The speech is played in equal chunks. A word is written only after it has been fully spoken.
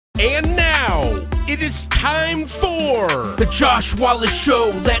And now, it is time for the Josh Wallace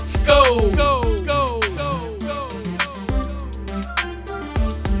Show. Let's go.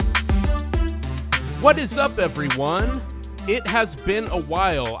 What is up, everyone? It has been a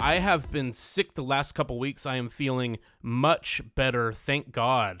while. I have been sick the last couple weeks. I am feeling much better, thank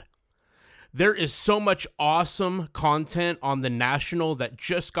God. There is so much awesome content on the National that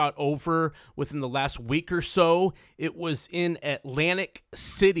just got over within the last week or so. It was in Atlantic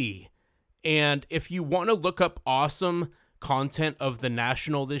City. And if you want to look up awesome content of the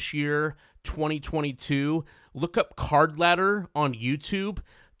National this year, 2022, look up Card Ladder on YouTube.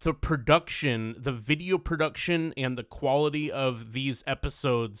 The production, the video production, and the quality of these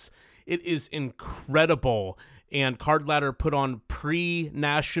episodes, it is incredible. And Card Ladder put on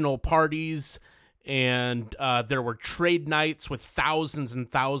pre-national parties, and there were trade nights with thousands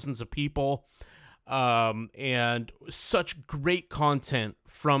and thousands of people, and such great content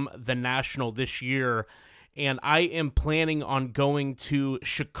from the National this year. And I am planning on going to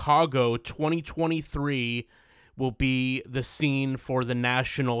Chicago. 2023 will be the scene for the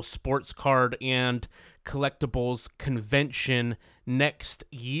National Sports Card and Collectibles Convention next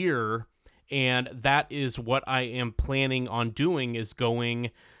year. And that is what I am planning on doing, is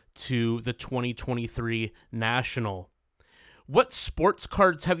going to the 2023 National. What sports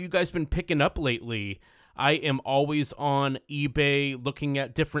cards have you guys been picking up lately? I am always on eBay looking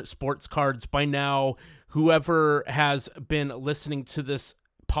at different sports cards. By now, whoever has been listening to this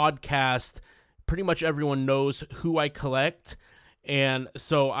podcast, pretty much everyone knows who I collect. And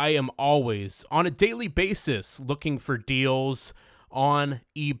so I am always, on a daily basis, looking for deals on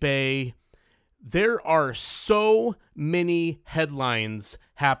eBay. There are so many headlines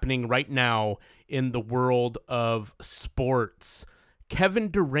happening right now in the world of sports. Kevin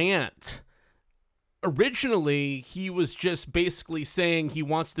Durant, originally, he was just basically saying he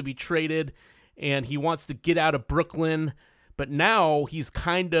wants to be traded and he wants to get out of Brooklyn, but now he's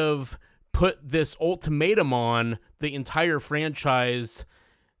kind of put this ultimatum on the entire franchise,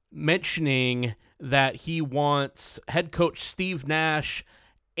 mentioning that he wants head coach Steve Nash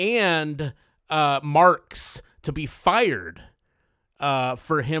and Marks to be fired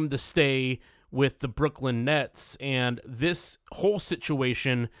for him to stay with the Brooklyn Nets. And this whole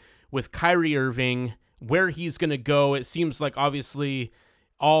situation with Kyrie Irving, where he's going to go, it seems like obviously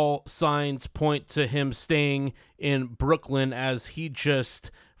all signs point to him staying in Brooklyn, as he just,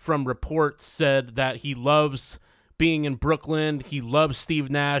 from reports, said that he loves being in Brooklyn. He loves Steve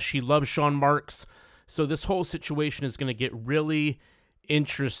Nash. He loves Sean Marks. So this whole situation is going to get really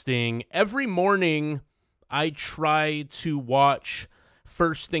interesting. Every morning, I try to watch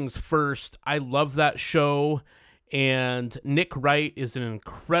First Things First. I love that show. And Nick Wright is an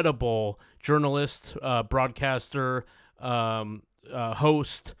incredible journalist, broadcaster,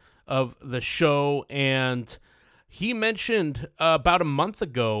 host of the show. And he mentioned about a month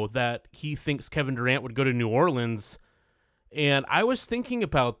ago that he thinks Kevin Durant would go to New Orleans. And I was thinking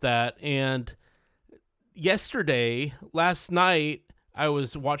about that. And last night, I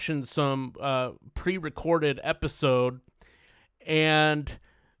was watching some pre-recorded episode. And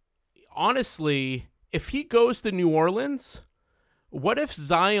honestly, if he goes to New Orleans, what if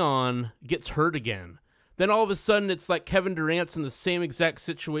Zion gets hurt again? Then all of a sudden, it's like Kevin Durant's in the same exact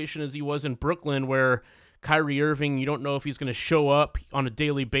situation as he was in Brooklyn, where Kyrie Irving, you don't know if he's going to show up on a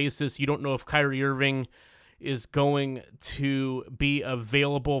daily basis. You don't know if Kyrie Irving is going to be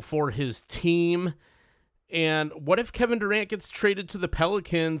available for his team. And what if Kevin Durant gets traded to the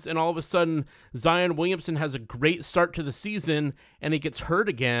Pelicans and all of a sudden Zion Williamson has a great start to the season and he gets hurt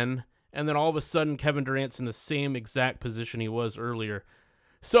again, and then all of a sudden Kevin Durant's in the same exact position he was earlier?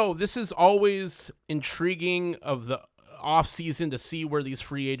 So this is always intriguing of the offseason to see where these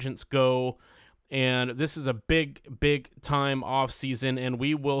free agents go. And this is a big, big time offseason, and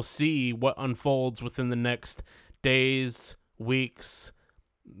we will see what unfolds within the next days, weeks.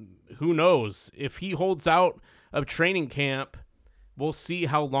 Who knows? If he holds out of training camp, we'll see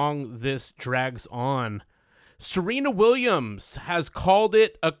how long this drags on. Serena Williams has called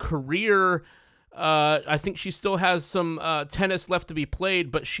it a career. I think she still has some tennis left to be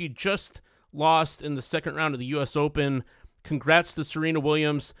played, but she just lost in the second round of the U.S. Open. Congrats to Serena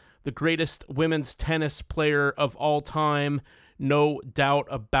Williams, the greatest women's tennis player of all time. No doubt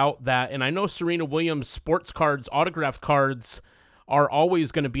about that. And I know Serena Williams sports cards, autograph cards, are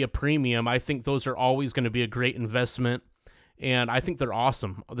always going to be a premium. I think those are always going to be a great investment, and I think they're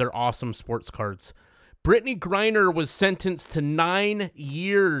awesome. They're awesome sports cards. Brittney Griner was sentenced to 9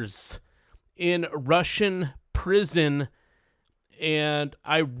 years in Russian prison, and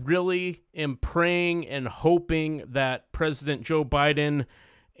I really am praying and hoping that President Joe Biden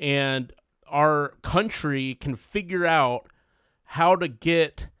and our country can figure out how to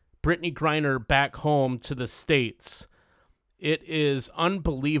get Brittney Griner back home to the States. It is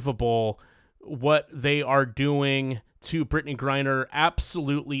unbelievable what they are doing to Brittney Griner.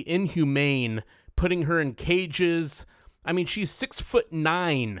 Absolutely inhumane, putting her in cages. I mean, she's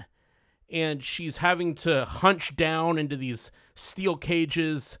 6'9", and she's having to hunch down into these steel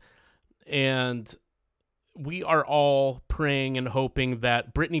cages, and we are all praying and hoping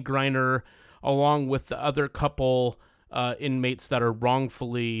that Brittney Griner, along with the other couple inmates that are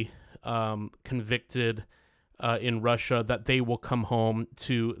wrongfully convicted in Russia, that they will come home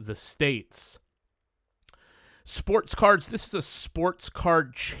to the States. Sports cards. This is a sports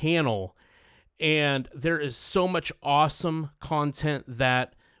card channel, and there is so much awesome content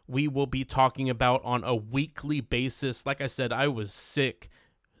that we will be talking about on a weekly basis. Like I said, I was sick,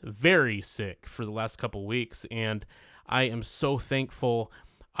 very sick for the last couple weeks, and I am so thankful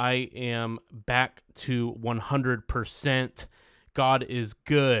I am back to 100%. God is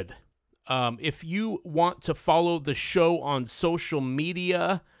good. If you want to follow the show on social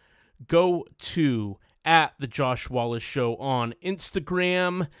media, go to @The Josh Wallace Show on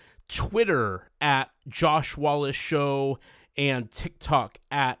Instagram, Twitter @Josh Wallace Show, and TikTok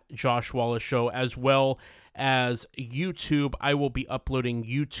 @Josh Wallace Show, as well as YouTube. I will be uploading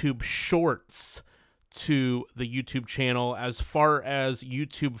YouTube Shorts to the YouTube channel. As far as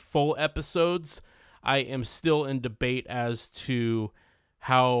YouTube full episodes, I am still in debate as to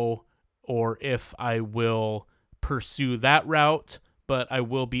how or if I will pursue that route, but I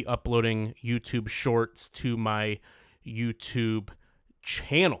will be uploading YouTube Shorts to my YouTube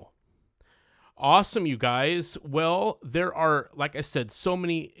channel. Awesome, you guys. Well, there are, like I said, so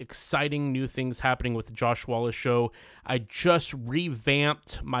many exciting new things happening with the Josh Wallace Show. I just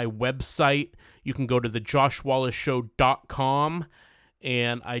revamped my website. You can go to thejoshwallaceshow.com,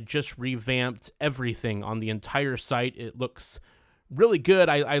 and I just revamped everything on the entire site. It looks really good.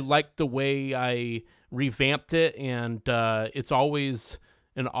 I like the way I revamped it, and it's always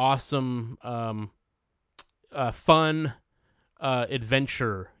an awesome, fun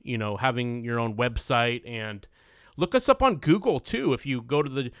adventure, having your own website. And look us up on Google too. If you go to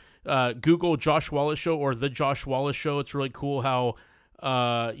the Google Josh Wallace Show or the Josh Wallace Show, it's really cool how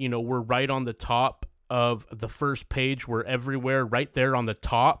we're right on the top of the first page. We're everywhere, right there on the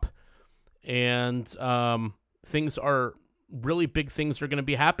top, and really big things are going to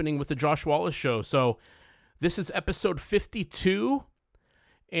be happening with the Josh Wallace Show. So this is episode 52,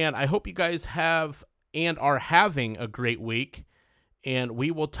 and I hope you guys have and are having a great week, and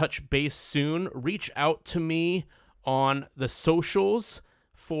we will touch base soon. Reach out to me on the socials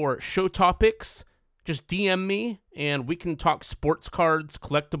for show topics. Just DM me, and we can talk sports cards,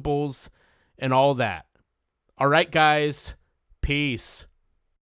 collectibles, and all that. All right, guys. Peace.